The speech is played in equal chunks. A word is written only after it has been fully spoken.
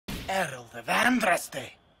Herald of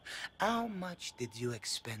Andraste! How much did you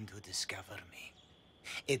expend to discover me?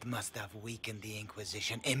 It must have weakened the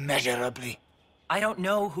Inquisition immeasurably. I don't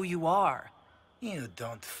know who you are. You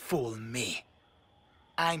don't fool me.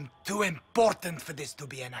 I'm too important for this to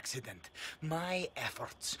be an accident. My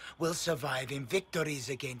efforts will survive in victories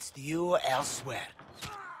against you elsewhere.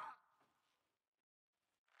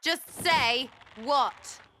 Just say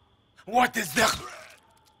what? What is the...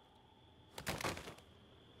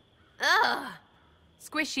 Ugh.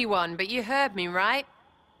 Squishy one, but you heard me, right?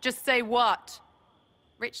 Just say what?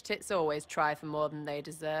 Rich tits always try for more than they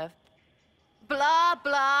deserve. Blah,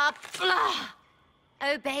 blah, blah!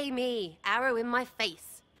 Obey me, arrow in my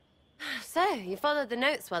face. So, you followed the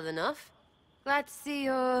notes well enough. Glad to see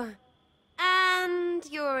you're... And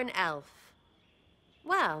you're an elf.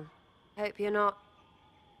 Well, hope you're not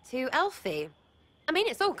too elfy. I mean,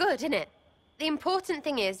 it's all good, isn't it? The important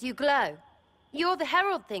thing is you glow. You're the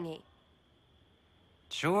herald thingy.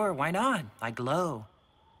 Sure, why not? I glow.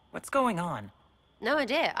 What's going on? No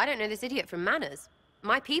idea. I don't know this idiot from Manners.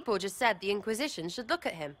 My people just said the Inquisition should look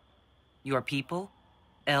at him. Your people?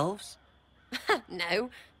 Elves? No.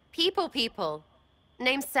 People.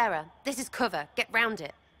 Name's Sera. This is cover. Get round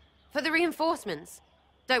it. For the reinforcements.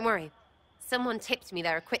 Don't worry. Someone tipped me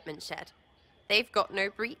their equipment shed. They've got no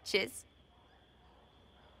breeches.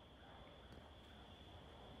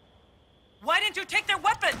 Why didn't you take their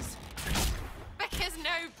weapons? Because no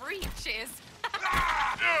breeches.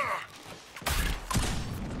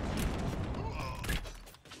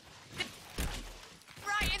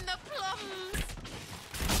 Right in the plums.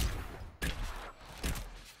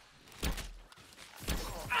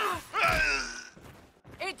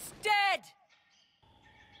 It's dead.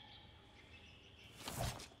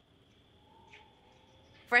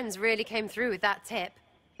 Friends really came through with that tip.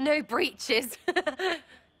 No breeches.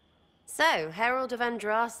 So, Herald of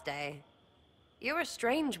Andraste. You're a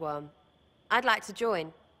strange one. I'd like to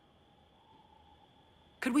join.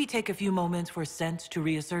 Could we take a few moments for scent to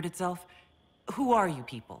reassert itself? Who are you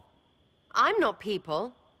people? I'm not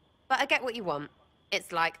people, but I get what you want.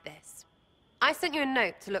 It's like this. I sent you a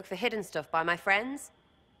note to look for hidden stuff by my friends.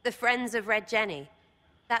 The Friends of Red Jenny.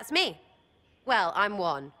 That's me. Well, I'm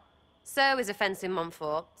one. So is a fence in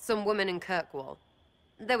Montfort, some woman in Kirkwall.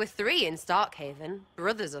 There were 3 in Starkhaven,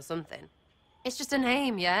 brothers or something. It's just a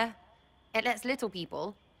name, yeah? It lets little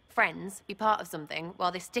people, friends, be part of something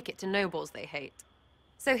while they stick it to nobles they hate.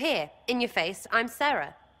 So here, in your face, I'm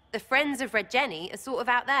Sera. The Friends of Red Jenny are sort of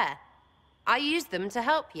out there. I use them to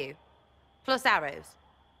help you. Plus arrows.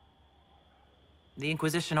 The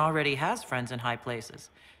Inquisition already has friends in high places.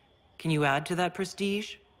 Can you add to that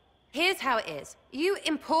prestige? Here's how it is. You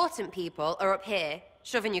important people are up here,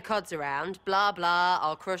 shoving your cods around. Blah, blah,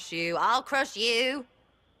 I'll crush you, I'll crush you.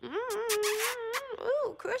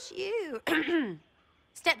 Ooh, crush you.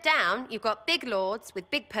 Step down, you've got big lords with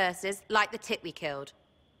big purses, like the tit we killed.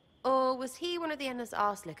 Or was he one of the endless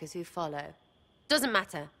arse-lickers who follow? Doesn't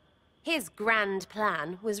matter. His grand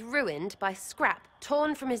plan was ruined by scrap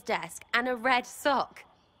torn from his desk and a red sock.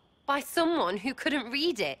 By someone who couldn't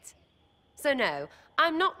read it. So no,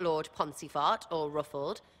 I'm not Lord Poncyfart or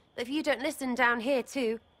Ruffled. If you don't listen down here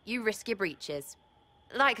too, you risk your breeches.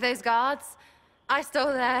 Like those guards, I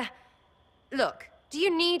stole their... Look, do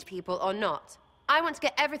you need people or not? I want to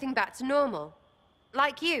get everything back to normal.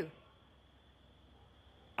 Like you.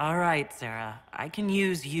 All right, Sera. I can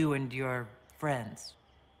use you and your friends.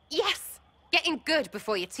 Yes! Getting good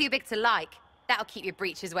before you're too big to like. That'll keep your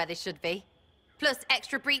breeches where they should be. Plus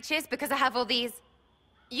extra breeches because I have all these...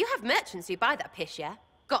 You have merchants who buy that pish, yeah?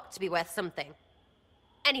 Got to be worth something.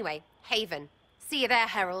 Anyway, Haven. See you there,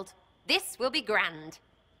 Herald. This will be grand.